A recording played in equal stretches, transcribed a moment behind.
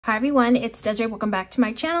Hi everyone, it's Desiree. Welcome back to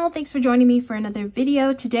my channel. Thanks for joining me for another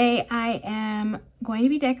video. Today I am going to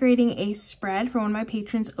be decorating a spread for one of my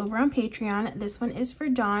patrons over on Patreon. This one is for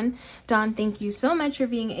Dawn. Dawn, thank you so much for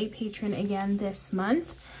being a patron again this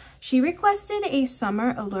month. She requested a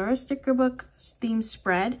summer Allure sticker book theme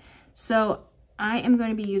spread, so I am going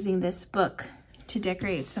to be using this book to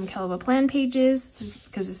decorate some KellofaPlan pages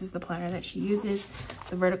because this is the planner that she uses,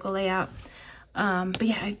 the vertical layout. But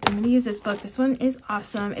yeah, I'm going to use this book. This one is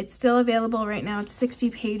awesome. It's still available right now. It's 60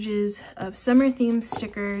 pages of summer themed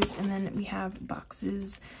stickers, and then we have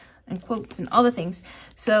boxes and quotes and all the things.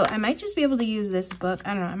 So I might just be able to use this book.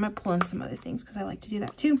 I don't know. I might pull in some other things because I like to do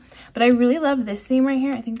that too. But I really love this theme right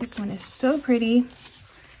here. I think this one is so pretty.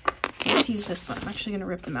 So let's use this one. I'm actually going to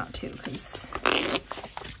rip them out too because,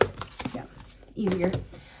 yeah, easier,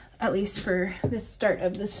 at least for the start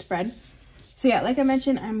of the spread. So yeah, like I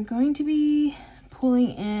mentioned, I'm going to be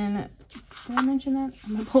pulling in, did I mention that?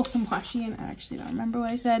 I'm going to pull some washi in. I actually don't remember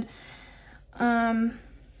what I said.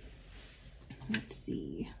 Let's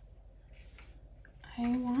see. I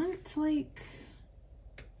want to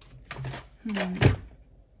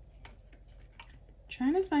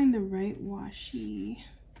trying to find the right washi.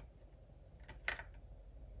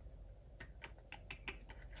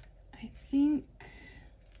 I think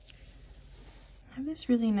I have this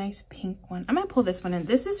really nice pink one. I might pull this one in.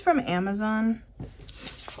 This is from Amazon.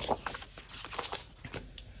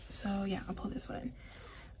 So yeah, I'll pull this one in.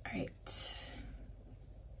 All right. It's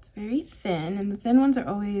very thin, and the thin ones are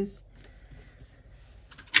always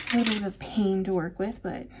a little bit of a pain to work with,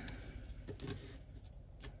 but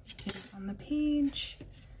get it on the page.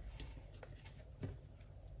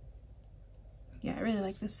 Yeah, I really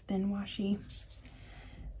like this thin washi.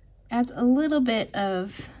 Adds a little bit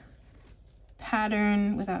of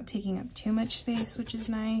pattern without taking up too much space, which is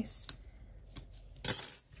nice.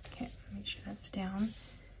 Okay, make sure that's down.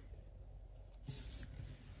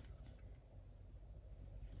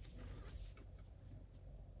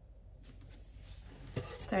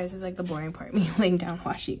 Sorry, this is like the boring part, me laying down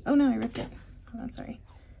washi. Oh no, I ripped it. Hold on, sorry.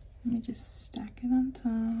 Let me just stack it on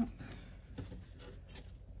top.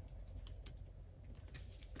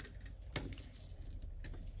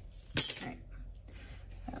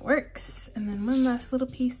 Works. And then one last little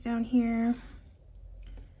piece down here.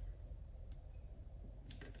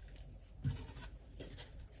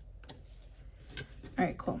 All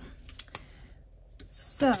right, cool.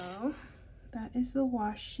 So that is the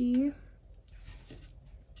washi.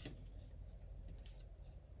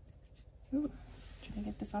 Ooh, trying to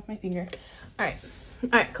get this off my finger. All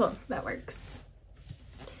right, cool. That works.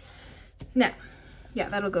 Now, yeah,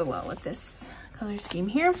 that'll go well with this color scheme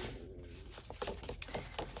here.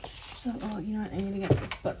 So, oh, you know what? I need to get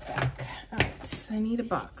this book back. All right, so I need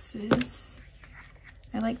boxes.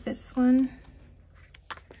 I like this one.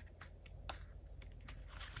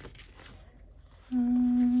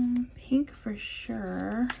 Pink for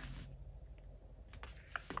sure.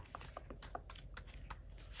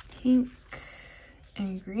 Pink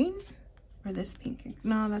and green? Or this pink?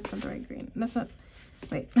 No, that's not the right green. That's not,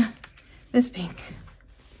 wait, this pink.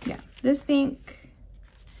 Yeah, this pink.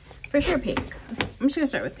 For sure pink. Okay, I'm just gonna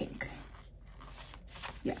start with pink.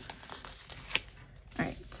 Yeah. All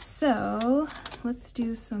right, so let's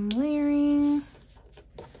do some layering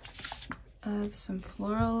of some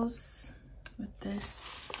florals with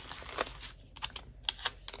this.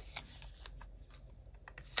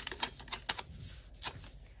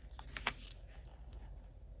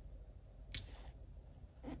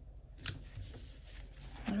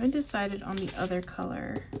 I haven't decided on the other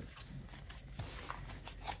color.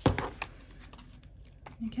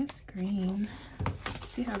 I guess green. Let's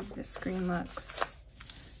see how this green looks.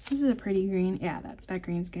 This is a pretty green. Yeah, that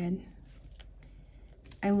green's good.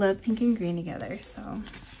 I love pink and green together, so I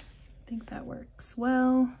think that works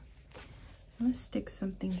well. I'm gonna stick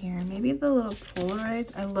something here. Maybe the little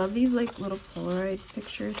Polaroids. I love these like little Polaroid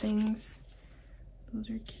picture things.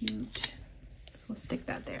 Those are cute. So we'll stick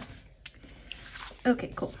that there.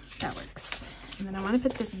 Okay, cool. That works. And then I want to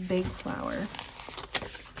put this big flower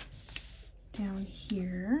down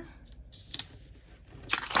here.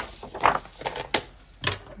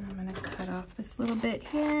 And I'm going to cut off this little bit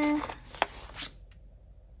here.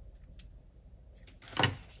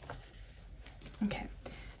 Okay,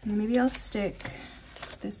 and then maybe I'll stick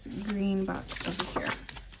this green box over here.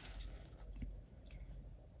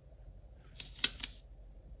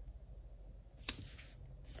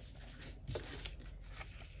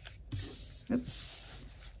 Oops,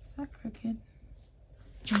 is that crooked?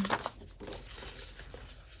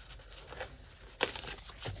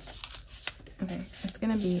 Okay, it's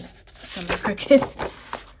gonna be somewhat crooked.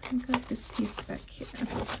 I got this piece back here.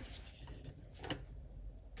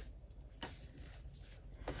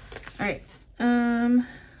 All right.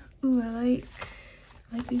 Ooh, I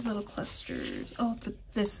like these little clusters. Oh, but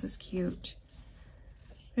this is cute.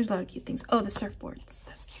 There's a lot of cute things. Oh, the surfboards.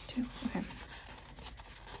 That's cute too. Okay.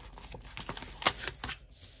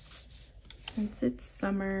 Since it's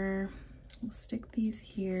summer, we'll stick these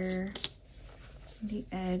here on the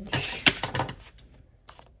edge.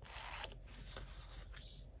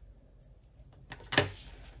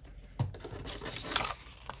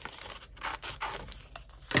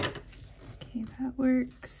 Okay, that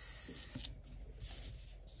works.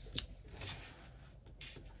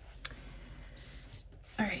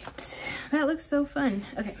 All right, that looks so fun.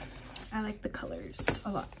 Okay, I like the colors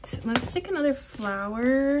a lot. Let's stick another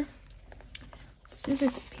flower. Let's do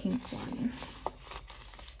this pink one.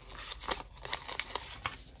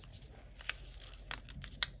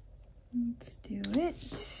 Let's do it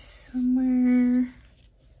somewhere,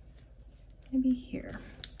 maybe here.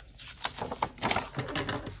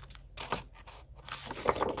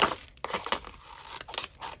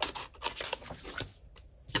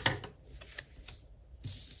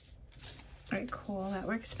 All right, cool, that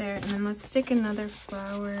works there. And then let's stick another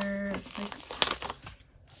flower. It's like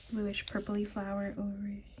bluish purpley flower over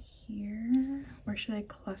here. Or should I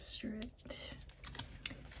cluster it?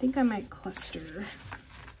 I think I might cluster.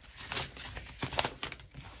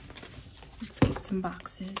 Let's get some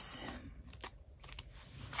boxes.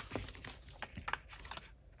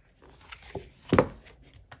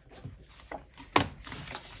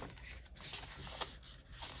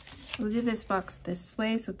 We'll do this box this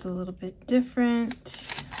way so it's a little bit different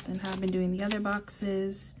than how I've been doing the other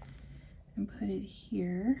boxes. And put it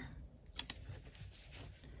here.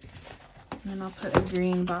 And then I'll put a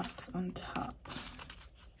green box on top.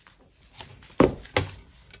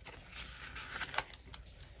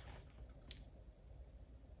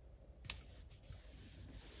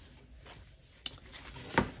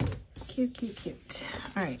 Cute, cute, cute.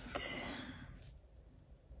 All right.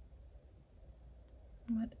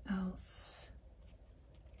 What else?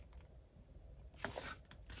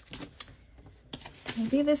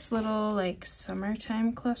 Maybe this little like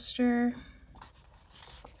summertime cluster.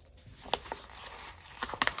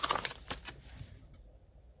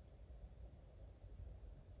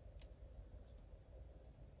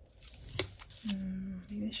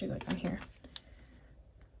 Maybe this should go down here.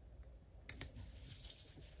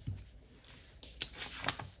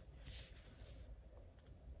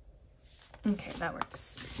 Okay, that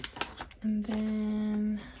works. And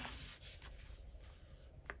then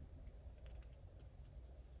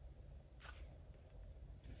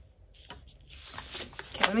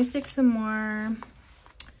okay, let me stick some more.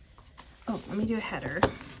 Oh, let me do a header.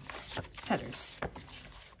 Headers.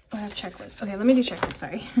 Oh, I have checklist. Okay, let me do checklist,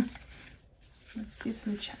 sorry. Let's do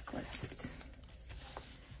some checklists.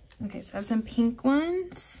 Okay, so I have some pink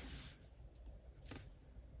ones.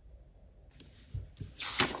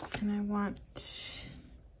 And I want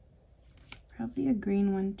probably a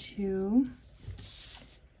green one too.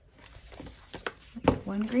 Like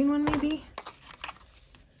one green one maybe.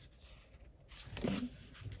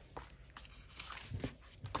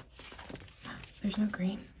 There's no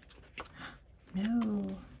green.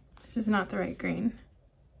 No, this is not the right green.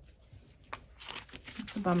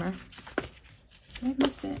 That's a bummer. Did I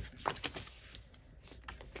miss it?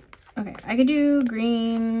 Okay, I could do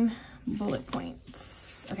green bullet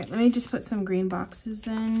points. Okay, let me just put some green boxes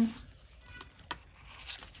then.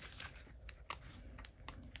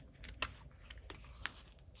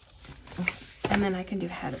 Okay, and then I can do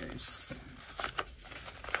headers.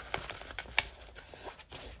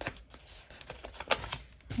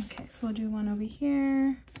 Okay, so we'll do one over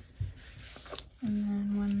here, and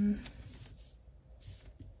then one.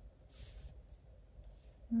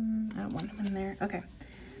 I don't want them in there. Okay,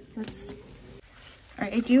 let's. All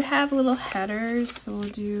right, I do have little headers, so we'll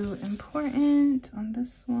do important on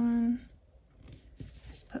this one.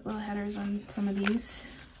 Just put little headers on some of these.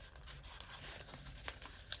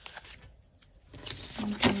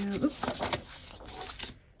 And do,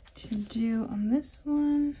 oops, to do on this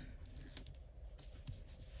one.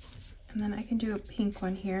 And then I can do a pink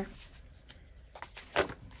one here.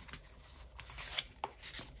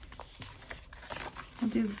 I'll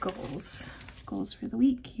do goals for the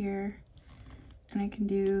week here. And I can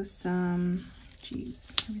do some,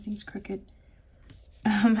 geez, everything's crooked.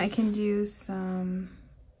 I can do some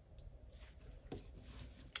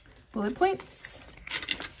bullet points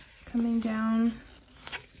coming down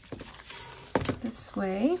this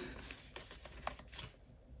way.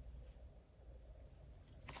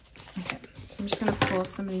 Okay, so I'm just gonna pull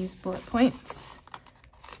some of these bullet points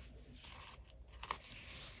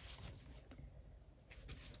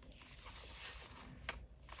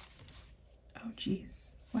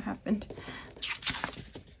geez, what happened?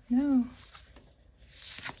 No.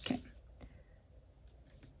 Okay.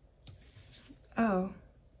 Oh,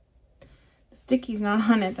 the sticky's not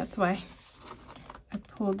on it, that's why I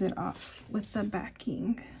pulled it off with the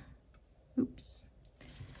backing. Oops.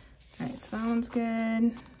 All right, so that one's good.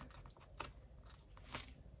 I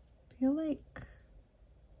feel like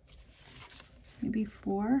maybe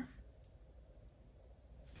 4.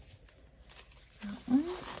 That one.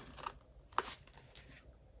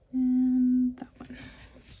 And that one.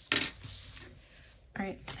 All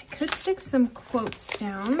right, I could stick some quotes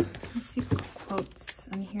down. Let's see if we have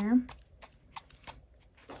quotes on here.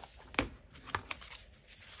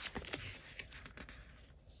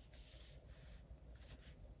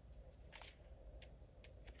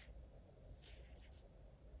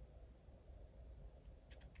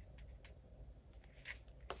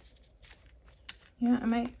 Yeah, I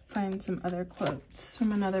might find some other quotes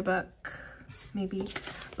from another book, maybe.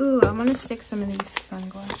 Ooh, I want to stick some of these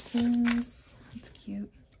sunglasses. That's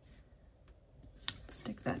cute.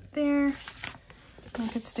 Stick that there. I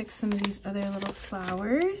could stick some of these other little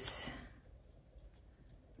flowers.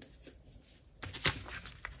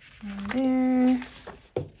 And there.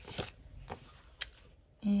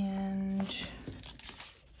 And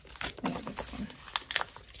I got this one.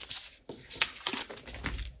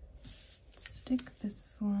 Stick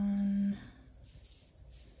this one.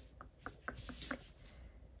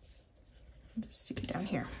 I'll just stick it down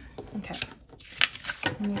here. Okay.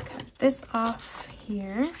 Let me cut this off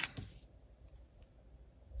here.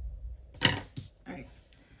 All right.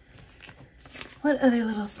 What other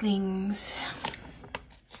little things?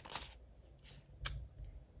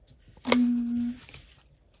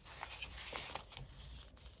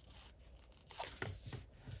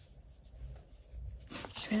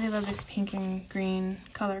 I really love this pink and green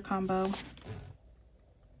color combo.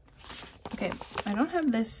 Okay, I don't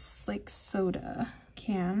have this like soda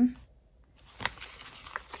can.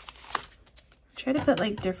 Try to put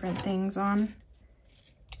like different things on.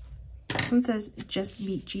 This one says just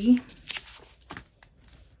beachy.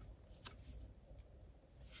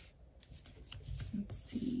 Let's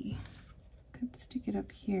see. Could stick it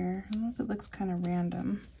up here. I don't know if it looks kind of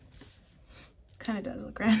random. Kind of does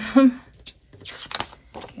look random.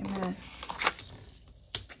 Okay, I'm gonna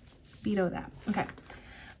veto that. Okay.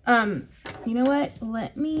 You know what?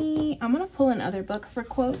 I'm gonna pull another book for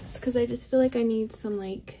quotes because I just feel like I need some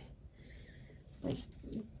like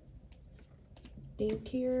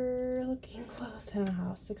daintier looking quotes. I don't know how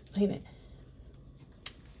else to explain it.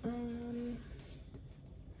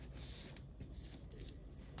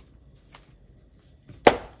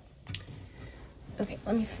 Okay,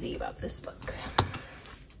 let me see about this book.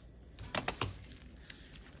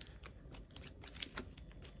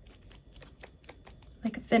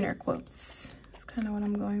 Like thinner quotes. That's kind of what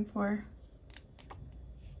I'm going for.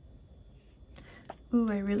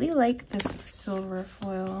 Ooh, I really like this silver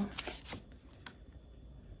foil.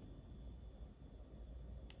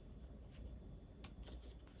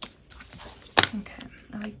 Okay,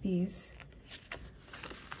 I like these.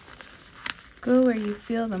 Go where you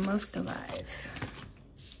feel the most alive.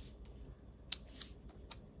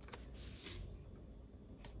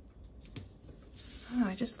 Oh,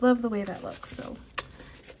 I just love the way that looks, so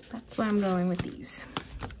that's why I'm going with these.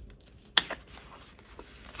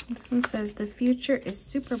 This one says, the future is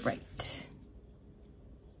super bright.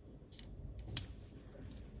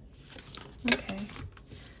 Okay.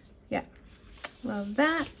 Yeah. Love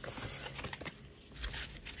that.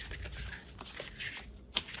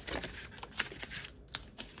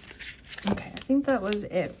 Okay, I think that was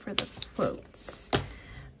it for the quotes.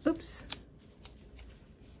 Oops.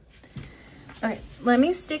 Okay, let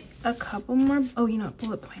me stick a couple more. Oh, you know what?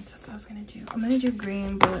 Bullet points. That's what I was going to do. I'm going to do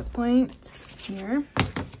green bullet points here.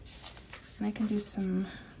 And I can do some,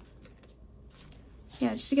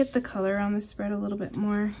 yeah, just to get the color on the spread a little bit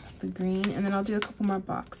more, the green. And then I'll do a couple more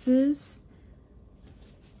boxes.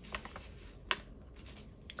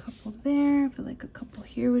 A couple there. I feel like a couple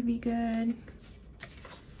here would be good.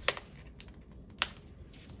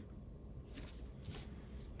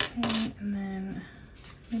 Okay, and then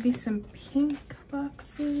maybe some pink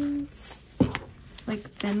boxes, like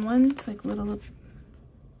thin ones, like the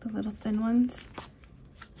little thin ones.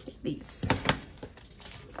 These.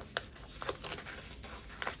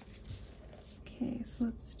 Okay, so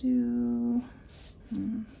let's do, I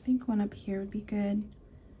think one up here would be good.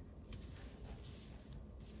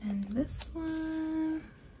 And this one,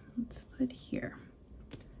 let's put here.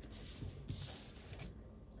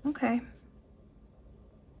 Okay.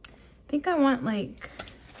 I think I want like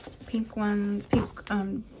pink ones, I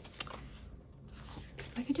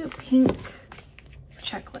could do a pink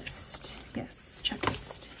checklist. Yes,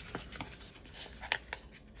 checklist.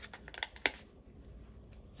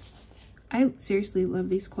 I seriously love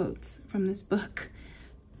these quotes from this book.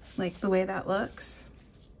 Like the way that looks.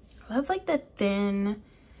 I love like the thin,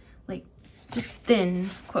 like just thin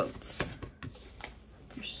quotes.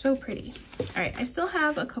 They're so pretty. All right, I still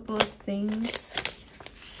have a couple of things.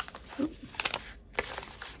 Oop.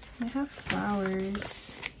 I have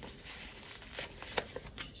flowers.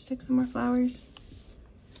 Stick some more flowers.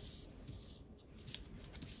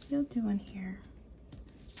 I'll do one here.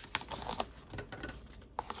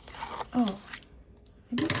 Oh,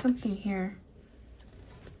 maybe something here.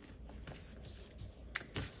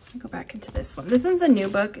 I'll go back into this one. This one's a new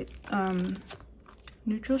book,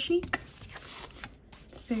 Neutral Chic.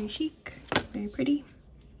 It's very chic, very pretty.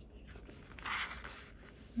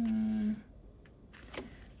 Oh,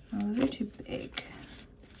 those are too big.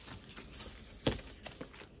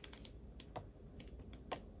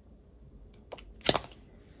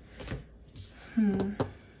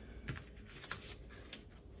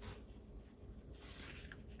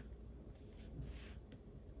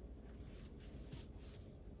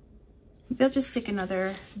 Maybe I'll just stick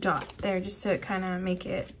another dot there just to kind of make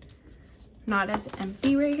it not as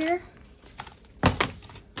empty right here.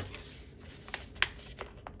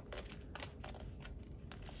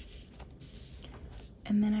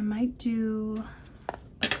 And then I might do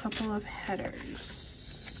a couple of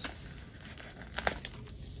headers.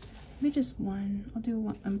 Maybe just one. I'll do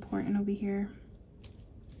one important over here.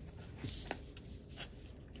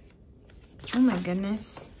 Oh my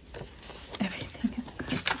goodness. Everything is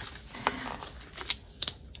good.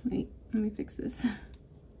 Wait, let me fix this.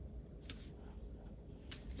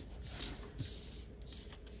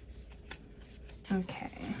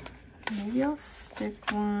 Okay, maybe I'll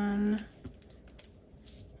stick one.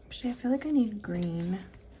 Actually, I feel like I need green.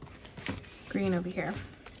 Green over here.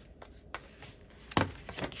 All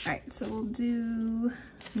right, so we'll do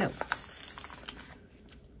notes.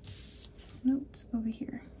 Notes over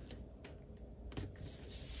here.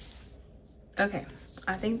 Okay,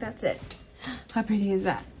 I think that's it. How pretty is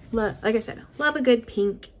that? Like I said, love a good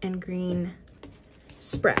pink and green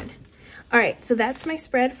spread. All right, so that's my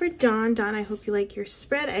spread for Dawn. Dawn, I hope you like your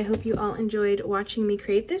spread. I hope you all enjoyed watching me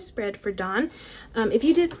create this spread for Dawn. If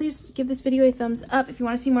you did, please give this video a thumbs up. If you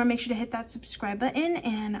want to see more, make sure to hit that subscribe button,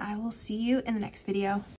 and I will see you in the next video.